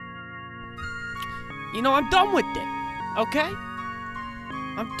You know, I'm done with it. Okay?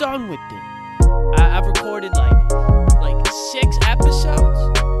 I'm done with it. I've recorded like 6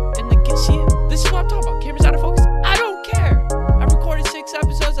 episodes. And see, this is what I'm talking about. Camera's out of focus. I don't care. I've recorded 6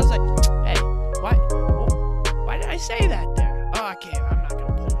 episodes. I was like, hey, why did I say that there? Oh, I can't. I'm not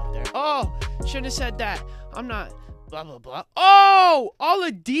gonna put it up there. Oh, shouldn't have said that. I'm not. Blah blah blah. Oh, all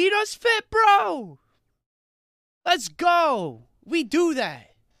Adidas fit, bro. Let's go. We do that.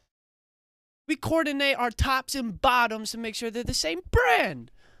 We coordinate our tops and bottoms to make sure they're the same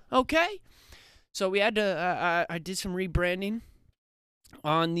brand. Okay? So we had to I did some rebranding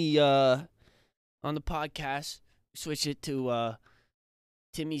on the podcast. Switched it to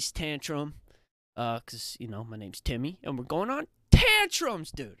Timmy's Tantrum. Cause you know my name's Timmy and we're going on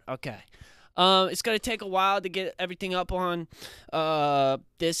tantrums, dude. Okay. It's gonna take a while to get everything up on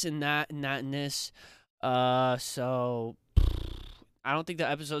this and that and that and this. So I don't think the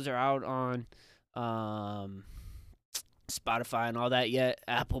episodes are out on Spotify and all that yet.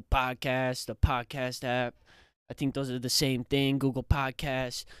 Apple Podcasts, the podcast app. I think those are the same thing. Google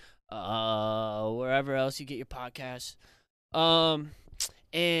Podcasts, wherever else you get your podcasts.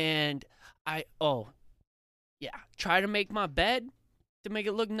 And try to make my bed to make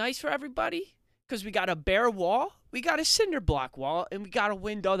it look nice for everybody. Because we got a bare wall, we got a cinder block wall, and we got a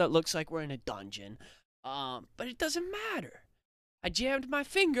window that looks like we're in a dungeon. But it doesn't matter. I jammed my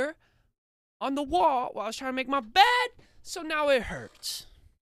finger on the wall while I was trying to make my bed, so now it hurts.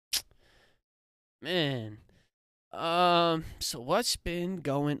 Man. So what's been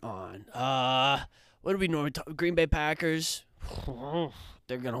going on? What do we normally talk? Green Bay Packers.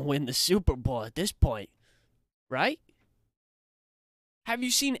 They're going to win the Super Bowl at this point. Right? Have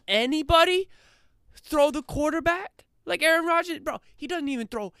you seen anybody throw the quarterback? Like Aaron Rodgers, bro, he doesn't even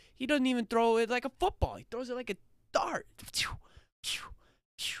throw it like a football. He throws it like a dart.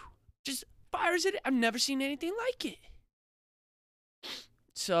 Just fires it. I've never seen anything like it.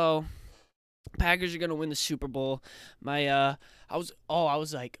 So, Packers are gonna win the Super Bowl. I was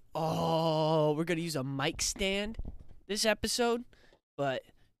like, we're gonna use a mic stand this episode, but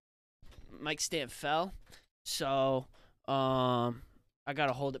mic stand fell. So, I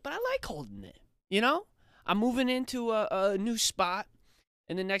gotta hold it, but I like holding it. You know? I'm moving into a new spot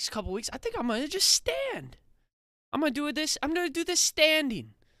in the next couple weeks. I think I'm going to just stand. I'm going to do this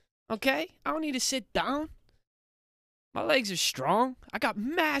standing. Okay? I don't need to sit down. My legs are strong. I got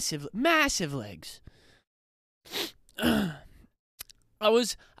massive legs. I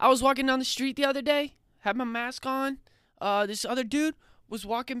was walking down the street the other day, had my mask on. This other dude was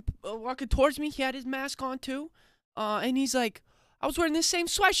walking towards me. He had his mask on too. And he's like, I was wearing this same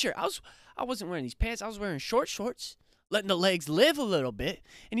sweatshirt. I wasn't wearing these pants. I was wearing short shorts, letting the legs live a little bit.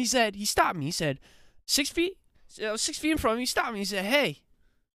 And he stopped me. He said, 6 feet? 6 feet in front of me. He stopped me. He said, hey,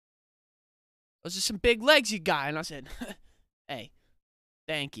 those are some big legs you got. And I said, hey,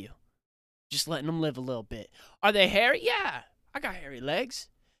 thank you. Just letting them live a little bit. Are they hairy? Yeah, I got hairy legs.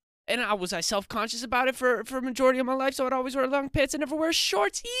 And was I self-conscious about it for a majority of my life? So I'd always wear long pants and never wear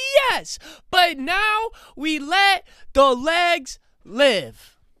shorts? Yes. But now we let the legs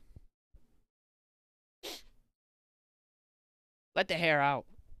live. Let the hair out.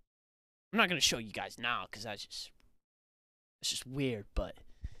 I'm not going to show you guys now because that's just weird, but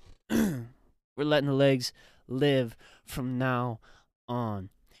we're letting the legs live from now on.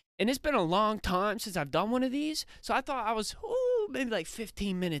 And it's been a long time since I've done one of these, so I thought I was maybe like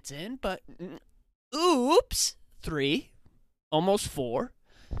 15 minutes in, but oops, 3, almost 4.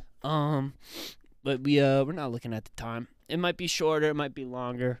 But we're not looking at the time. It might be shorter, it might be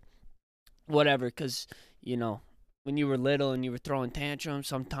longer, whatever, because, you know, when you were little and you were throwing tantrums,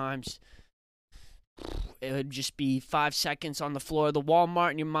 sometimes it would just be 5 seconds on the floor of the Walmart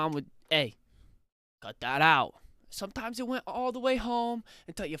and your mom would, hey, cut that out. Sometimes it went all the way home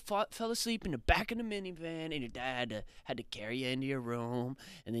until you fell asleep in the back of the minivan and your dad had to carry you into your room.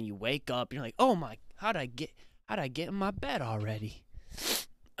 And then you wake up and you're like, oh my, how'd I get in my bed already?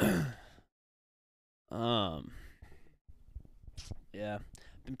 Yeah,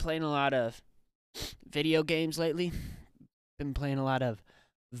 been playing a lot of video games lately. Been playing a lot of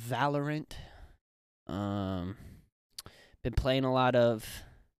Valorant. Been playing a lot of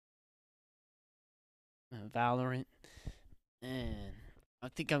Valorant. And I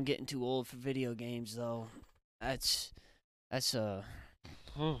think I'm getting too old for video games though. That's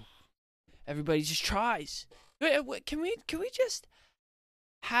everybody just tries. Can we just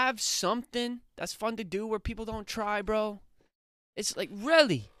have something that's fun to do where people don't try, bro? It's like,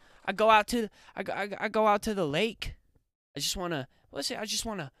 really, I go out to the lake. I just wanna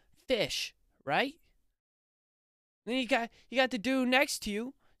fish, right? Then you got the dude next to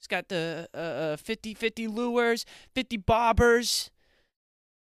you He's got the 50-50 lures, 50 bobbers.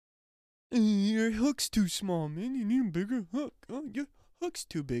 Your hook's too small, man. You need a bigger hook. Oh, your hook's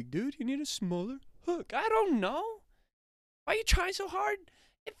too big, dude. You need a smaller hook. I don't know. Why are you trying so hard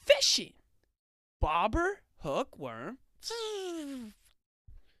at fishing? Bobber, hook, worm.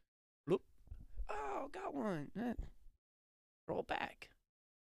 Loop. Oh, got one. Roll back.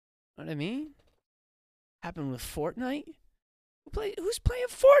 Know what I mean? Happened with Fortnite? Who's playing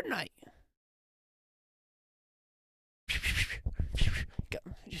Fortnite?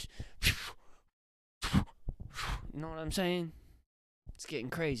 Just, you know what I'm saying? It's getting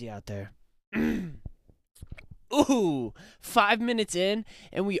crazy out there. Ooh, 5 minutes in,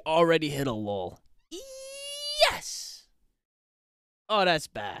 and we already hit a lull. Yes! Oh, that's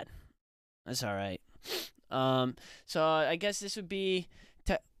bad. That's all right. So I guess this would be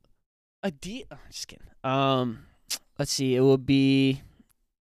just kidding. Let's see. It would be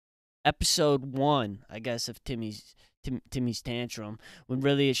episode 1, I guess, of Timmy's Tantrum. When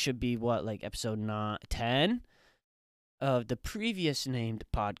really it should be what, like episode 10 of the previous named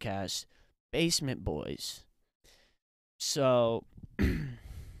podcast, Basement Boys. So I'm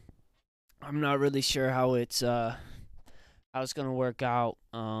not really sure how it's gonna work out.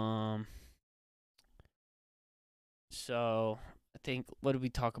 So I think, what did we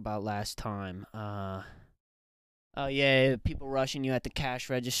talk about last time? Oh yeah, people rushing you at the cash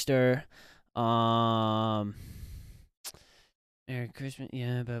register. Merry Christmas,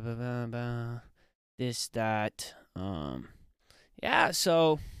 yeah, blah blah blah blah. This, that. Yeah,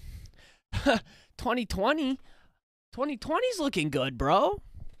 so 2020 2020's looking good, bro.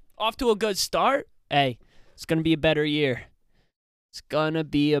 Off to a good start. Hey, it's gonna be a better year. It's gonna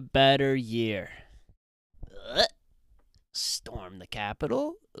be a better year. Storm the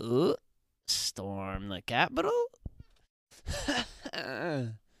Capitol. Storm the Capitol.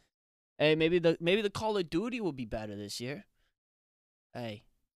 Hey, maybe the Call of Duty will be better this year. Hey,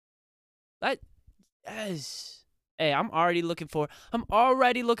 yes. Hey, I'm already looking forward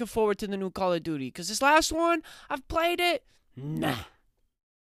to the new Call of Duty, because this last one, I've played it. Nah.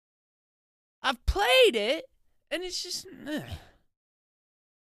 I've played it, and it's just, nah.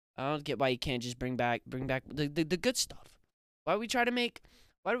 I don't get why you can't just bring back the good stuff. Why do we try to make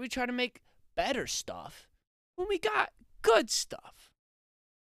better stuff when we got good stuff?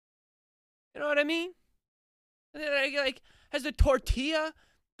 You know what I mean? Like, has the tortilla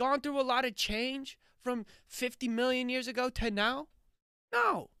gone through a lot of change from 50 million years ago to now?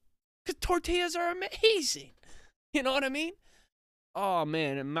 No, because tortillas are amazing. You know what I mean? Oh,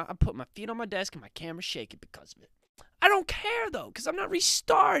 man, I put my feet on my desk and my camera's shaking because of it. I don't care, though, because I'm not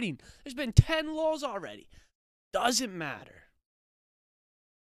restarting. There's been 10 lulls already. Doesn't matter.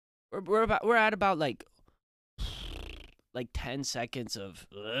 We're at about like 10 seconds of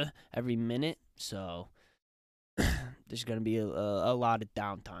every minute, so there's gonna be a lot of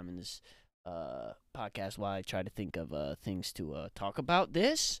downtime in this podcast while I try to think of things to talk about.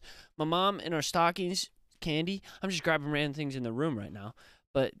 My mom in our stockings, candy. I'm just grabbing random things in the room right now,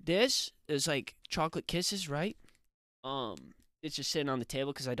 but this is like chocolate kisses, right? It's just sitting on the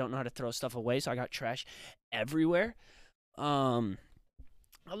table because I don't know how to throw stuff away, so I got trash everywhere.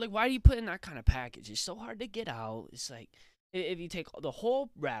 I'm like, why do you put in that kind of package? It's so hard to get out. It's like, if you take the whole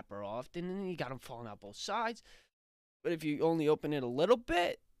wrapper off, then you got them falling out both sides. But if you only open it a little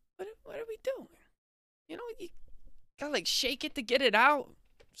bit, what are we doing? You know, you gotta like shake it to get it out.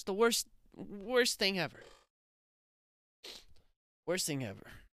 It's the worst thing ever. Worst thing ever.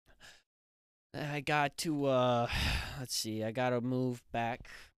 I got to, let's see, I gotta move back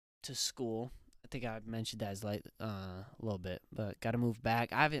to school. I think I mentioned that as like a little bit, but gotta move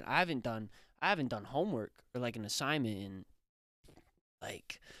back. I haven't done homework or like an assignment in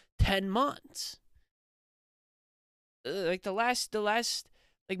like 10 months. Like the last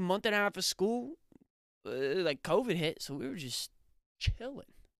like month and a half of school, like COVID hit, so we were just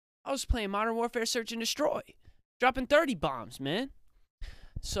chilling. I was playing Modern Warfare Search and Destroy, dropping 30 bombs, man.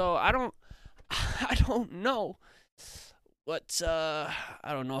 So I don't know what I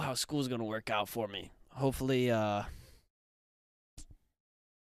don't know how school's gonna work out for me. Hopefully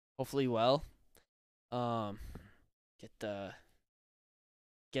well.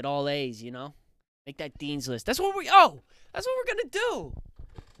 Get all A's, you know? Make that dean's list. That's what we're gonna do.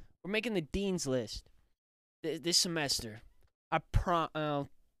 We're making the dean's list this semester. I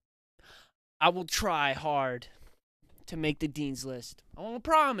will try hard to make the dean's list. I won't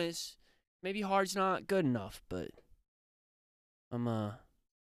promise. Maybe hard's not good enough, but I'm gonna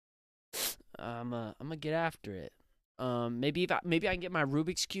get after it. Maybe I can get my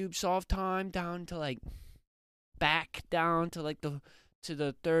Rubik's Cube solve time down to like the to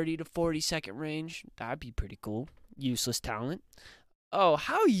the 30 to 40-second range. That'd be pretty cool. Useless talent. Oh,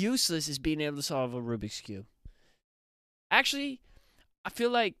 how useless is being able to solve a Rubik's Cube? Actually, I feel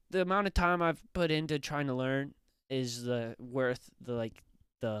like the amount of time I've put into trying to learn is worth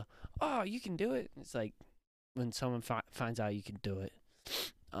oh, you can do it. It's like when someone finds out you can do it.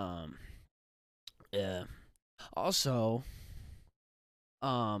 Yeah. Also,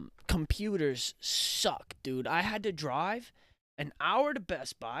 computers suck, dude. I had to drive an hour to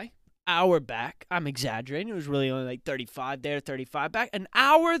Best Buy, hour back. I'm exaggerating. It was really only like 35 there, 35 back. An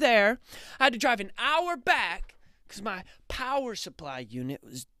hour there. I had to drive an hour back because my power supply unit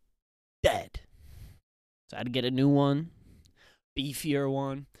was dead. So I had to get a new one, beefier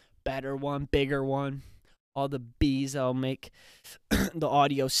one, better one, bigger one. All the B's that'll make the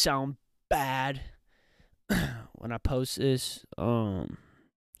audio sound bad when I post this.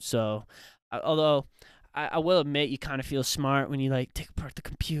 So, although I will admit, you kind of feel smart when you like take apart the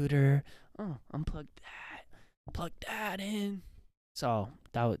computer. Oh, unplug that, plug that in. So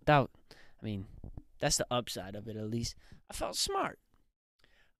I mean, that's the upside of it. At least I felt smart.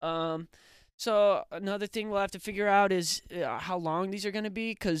 So another thing we'll have to figure out is how long these are gonna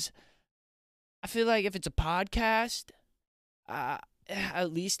be, because I feel like if it's a podcast,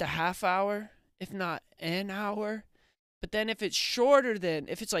 at least a half hour, if not an hour. But then if it's shorter than,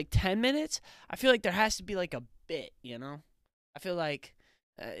 if it's like 10 minutes, I feel like there has to be like a bit, you know? I feel like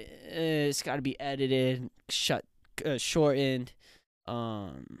it's got to be edited, shortened.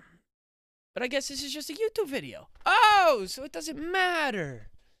 But I guess this is just a YouTube video. Oh, so it doesn't matter.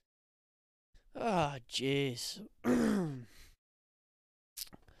 Oh, jeez.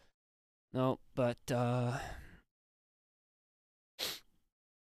 No, but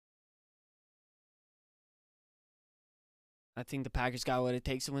I think the Packers got what it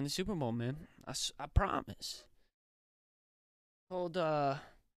takes to win the Super Bowl, man. I promise. Told my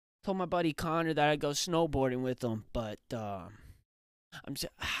buddy Connor that I'd go snowboarding with him, but I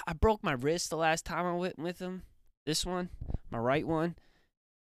broke my wrist the last time I went with him. This one, my right one.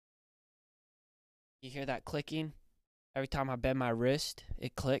 You hear that clicking? Every time I bend my wrist,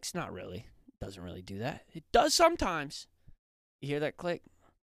 it clicks. Not really. It doesn't really do that. It does sometimes. You hear that click?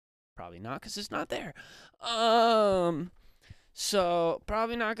 Probably not, because it's not there. So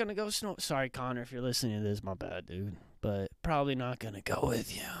probably not gonna go snow. Sorry, Connor, if you're listening to this, my bad, dude. But probably not gonna go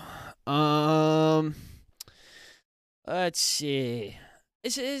with you. Let's see.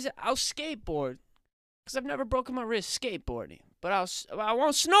 I'll skateboard, because I've never broken my wrist skateboarding. But I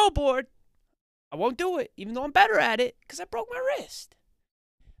won't snowboard. I won't do it, even though I'm better at it, because I broke my wrist.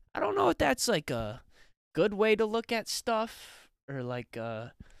 I don't know if that's like a good way to look at stuff, or like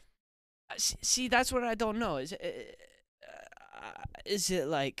see, that's what I don't know. Is it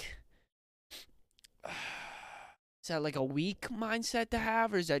like, is that like a weak mindset to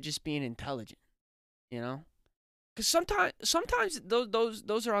have, or is that just being intelligent? You know, because sometimes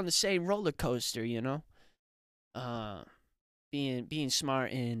those are on the same roller coaster. You know, being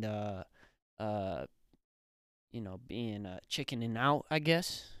smart and being chickening out, I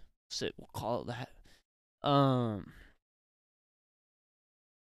guess. So we'll call it that.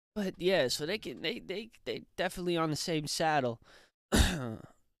 But yeah, so they definitely on the same saddle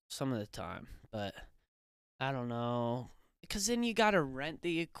some of the time. But I don't know, because then you gotta rent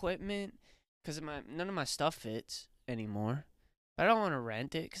the equipment, because none of my stuff fits anymore. But I don't want to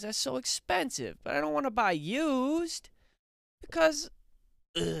rent it because that's so expensive. But I don't want to buy used because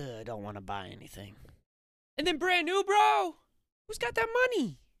I don't want to buy anything. And then brand new, bro. Who's got that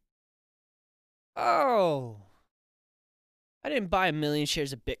money? Oh. I didn't buy 1 million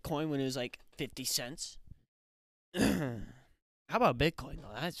shares of Bitcoin when it was like 50 cents. How about Bitcoin,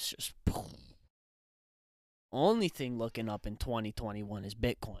 though? That's just... Only thing looking up in 2021 is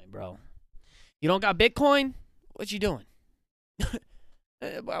Bitcoin, bro. You don't got Bitcoin? What you doing?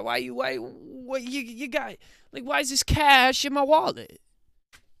 What you got? Like, why is this cash in my wallet?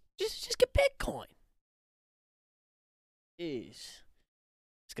 Just get Bitcoin. It's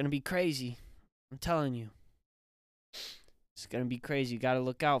gonna be crazy. I'm telling you. It's gonna be crazy. You gotta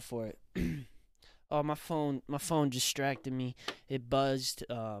look out for it. Oh, my phone distracted me. It buzzed.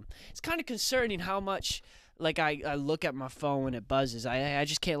 It's kind of concerning how much, like, I look at my phone when it buzzes. I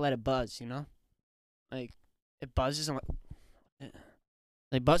just can't let it buzz, you know? Like, it buzzes. I'm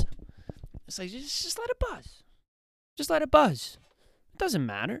like buzz. It's like, just let it buzz. Just let it buzz. It doesn't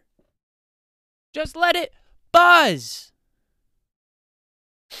matter. Just let it buzz.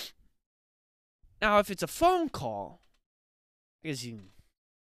 Now, if it's a phone call, I guess you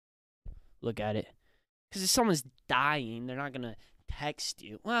look at it. Because if someone's dying, they're not going to text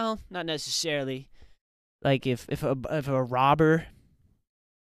you. Well, not necessarily. Like, if a robber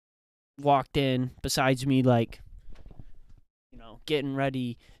walked in besides me, like, getting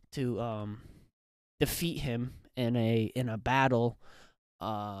ready to defeat him in a battle.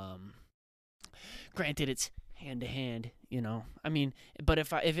 Granted, it's hand to hand, I mean, but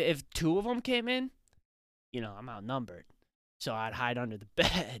if two of them came in, I'm outnumbered, so I'd hide under the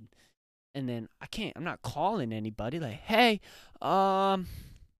bed, and then I'm not calling anybody like, hey,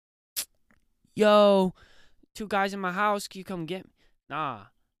 yo, two guys in my house, can you come get me? Nah,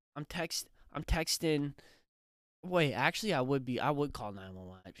 I'm texting. Wait, actually, I would call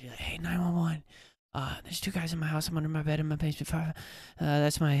 911. I'd be like, hey, 911. There's two guys in my house. I'm under my bed in my basement.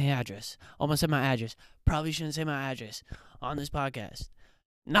 That's my address. Almost said my address. Probably shouldn't say my address on this podcast.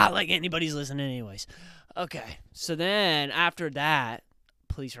 Not like anybody's listening anyways. Okay, so then after that,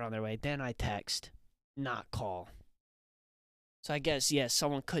 police are on their way. Then I text, not call. So I guess, yes,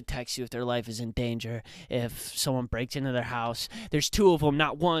 someone could text you if their life is in danger. If someone breaks into their house. There's two of them,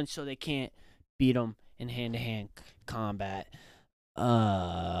 not one, so they can't beat them in hand-to-hand combat.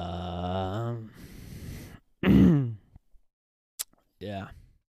 Yeah.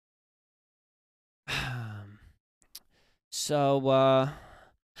 So,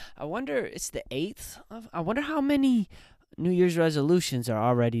 I wonder, it's the 8th I wonder how many New Year's resolutions are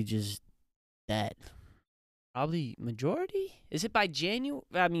already just dead. Probably majority? Is it by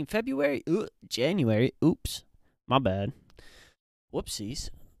February? January. Oops. My bad. Whoopsies.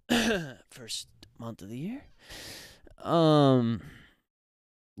 First month of the year.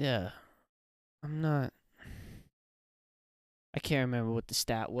 Yeah. I can't remember what the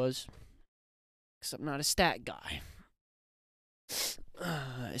stat was, because I'm not a stat guy.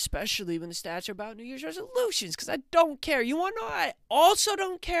 Especially when the stats are about New Year's resolutions, because I don't care. You want to know what I also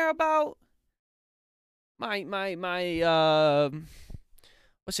don't care about? My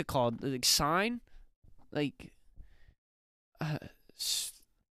what's it called? Like, sign? Like,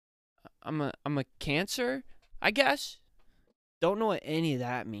 I'm a Cancer, I guess. Don't know what any of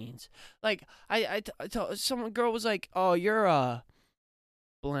that means. Like, I told some girl was like, "Oh, you're a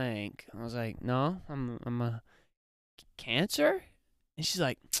blank." I was like, "No, I'm a Cancer," and she's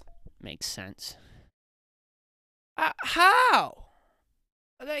like, "Makes sense." How?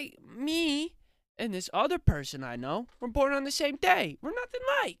 Like, me and this other person I know were born on the same day. We're nothing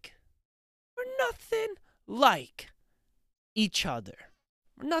like. We're nothing like each other.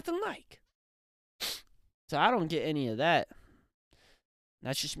 We're nothing like. So I don't get any of that.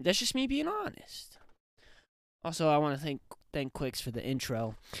 That's just me being honest. Also, I want to thank Quicks for the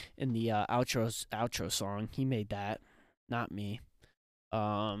intro and the outro song. He made that, not me.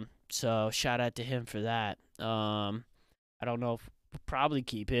 So shout out to him for that. I don't know if we'll probably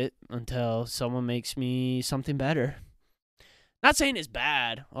keep it until someone makes me something better. Not saying it's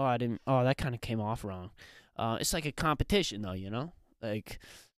bad. That kind of came off wrong. It's like a competition though, Like,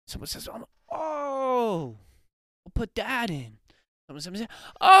 someone says, "Oh, we'll put that in." Someone says,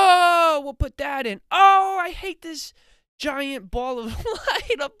 "Oh, we'll put that in." Oh, I hate this giant ball of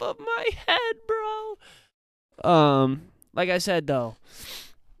light above my head, bro. Like I said though,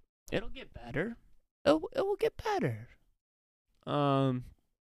 it'll get better. It will get better.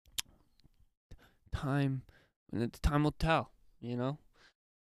 Time will tell,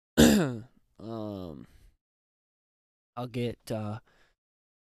 I'll get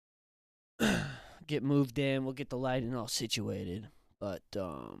moved in. We'll get the lighting all situated, but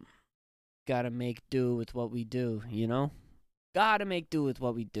gotta make do with what we do. Gotta make do with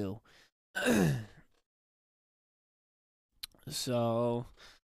what we do. So,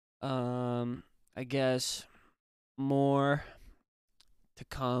 I guess more to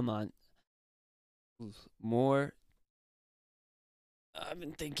come on. More. I've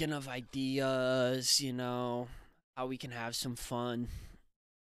been thinking of ideas, how we can have some fun.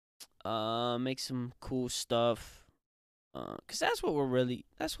 Make some cool stuff. 'Cause that's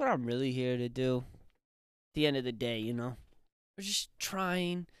what I'm really here to do. At the end of the day, we're just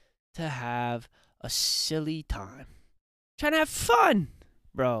trying to have a silly time. Trying to have fun,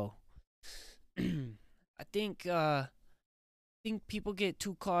 bro. I think people get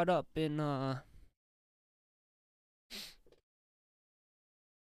too caught up in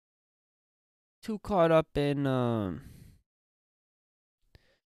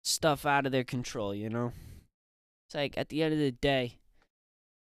stuff out of their control, It's like, at the end of the day,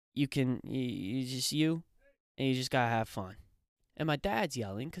 you just and you just gotta have fun. And my dad's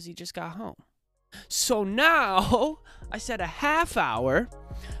yelling because he just got home. So now, I said a half hour,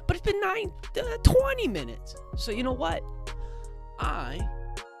 but it's been 20 minutes. So you know what? I'm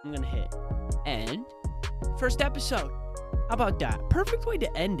gonna hit end first episode. How about that? Perfect way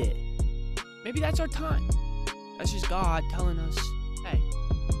to end it. Maybe that's our time. That's just God telling us, hey,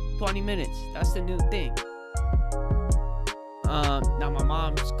 20 minutes. That's the new thing. Now my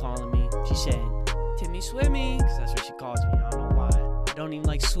mom's calling me. She's saying, Timmy swimming, because that's what she calls me. I don't know why. I don't even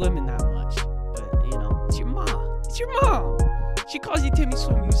like swimming that much. But, you know, it's your mom. It's your mom. She calls you Timmy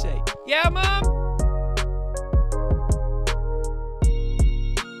swimming. You say, yeah, Mom?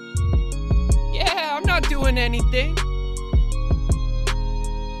 Yeah, I'm not doing anything.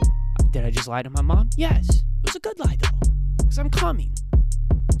 Did I just lie to my mom? Yes. It was a good lie, though. Because I'm coming.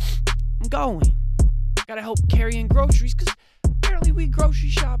 I'm going. Gotta help carrying groceries, because apparently we grocery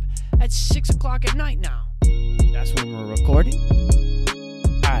shop at 6 o'clock at night now. That's when we're recording.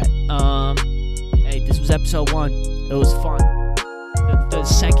 Alright, hey, this was episode 1. It was fun. The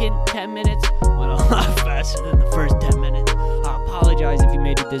second 10 minutes went a lot faster than the first 10 minutes. I apologize if you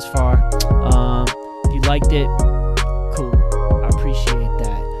made it this far. If you liked it, cool. I appreciate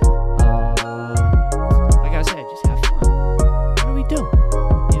that. Like I said, just have fun. What do we do?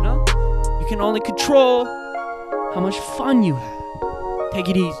 You know? You can only control how much fun you have. Take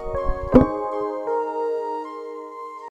it easy.